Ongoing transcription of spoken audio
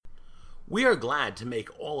We are glad to make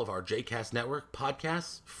all of our JCast Network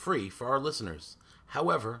podcasts free for our listeners.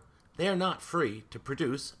 However, they are not free to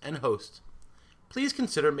produce and host. Please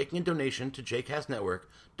consider making a donation to JCast Network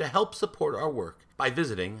to help support our work by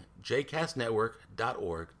visiting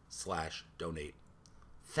jcastnetwork.org/donate.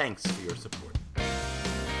 Thanks for your support.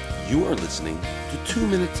 You are listening to 2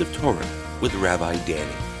 Minutes of Torah with Rabbi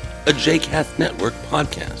Danny, a JCast Network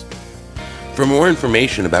podcast. For more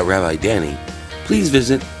information about Rabbi Danny, please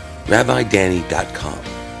visit rabbidanny.com.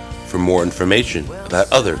 For more information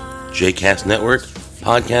about other JCast Network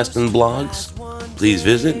podcasts and blogs, please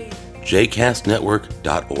visit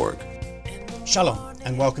jcastnetwork.org. Shalom,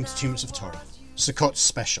 and welcome to 2 Minutes of Torah, Sukkot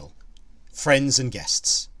special, friends and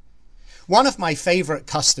guests. One of my favorite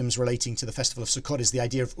customs relating to the festival of Sukkot is the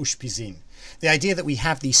idea of ushpizin, the idea that we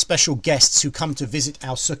have these special guests who come to visit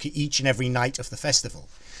our sukkah each and every night of the festival.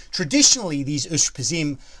 Traditionally, these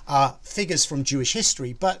ushpizim are figures from Jewish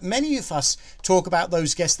history, but many of us talk about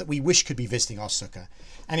those guests that we wish could be visiting our sukkah,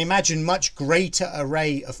 and imagine much greater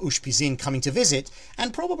array of ushpizin coming to visit,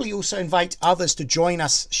 and probably also invite others to join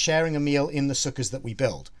us sharing a meal in the sukkahs that we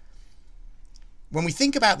build. When we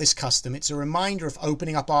think about this custom, it's a reminder of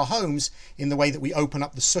opening up our homes in the way that we open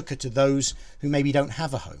up the sukkah to those who maybe don't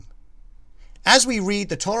have a home. As we read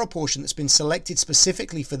the Torah portion that's been selected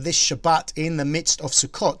specifically for this Shabbat in the midst of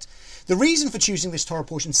Sukkot, the reason for choosing this Torah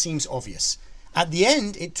portion seems obvious. At the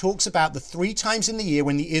end, it talks about the 3 times in the year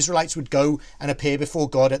when the Israelites would go and appear before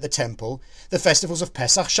God at the temple, the festivals of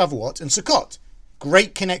Pesach, Shavuot, and Sukkot.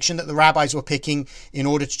 Great connection that the rabbis were picking in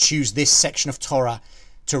order to choose this section of Torah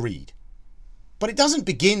to read. But it doesn't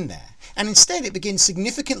begin there, and instead it begins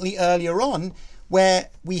significantly earlier on, where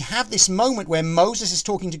we have this moment where Moses is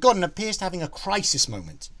talking to God and appears to having a crisis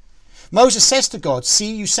moment. Moses says to God,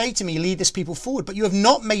 "See, you say to me, lead this people forward, but you have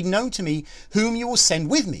not made known to me whom you will send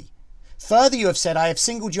with me. Further, you have said, I have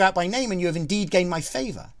singled you out by name, and you have indeed gained my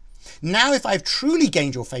favor. Now, if I have truly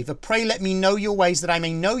gained your favor, pray let me know your ways that I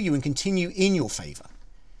may know you and continue in your favor."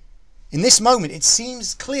 In this moment, it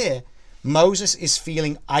seems clear Moses is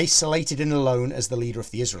feeling isolated and alone as the leader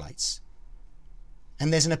of the Israelites.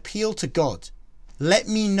 And there's an appeal to God. Let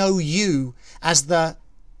me know you as the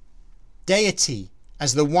deity,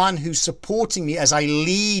 as the one who's supporting me as I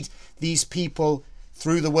lead these people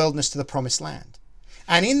through the wilderness to the promised land.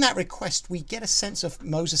 And in that request, we get a sense of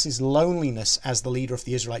Moses' loneliness as the leader of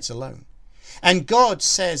the Israelites alone. And God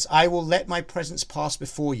says, "I will let my presence pass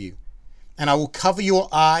before you, and I will cover your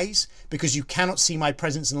eyes because you cannot see my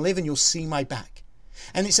presence and live, and you'll see my back."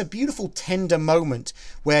 And it's a beautiful, tender moment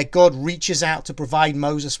where God reaches out to provide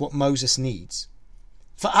Moses what Moses needs.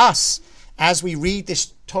 For us, as we read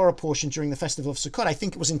this Torah portion during the festival of Sukkot, I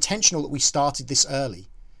think it was intentional that we started this early.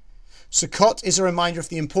 Sukkot is a reminder of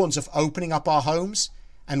the importance of opening up our homes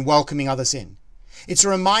and welcoming others in. It's a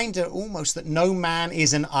reminder almost that no man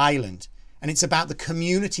is an island, and it's about the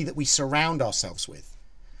community that we surround ourselves with.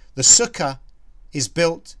 The sukkah is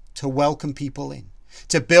built to welcome people in,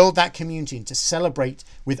 to build that community and to celebrate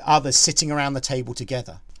with others sitting around the table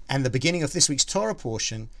together. And the beginning of this week's Torah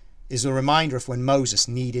portion is a reminder of when Moses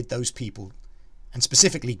needed those people, and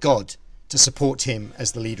specifically God, to support him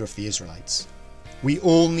as the leader of the Israelites. We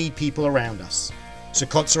all need people around us.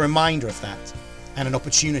 Sukkot's a reminder of that, and an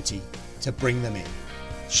opportunity to bring them in.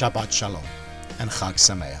 Shabbat Shalom and Chag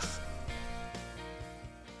Sameach.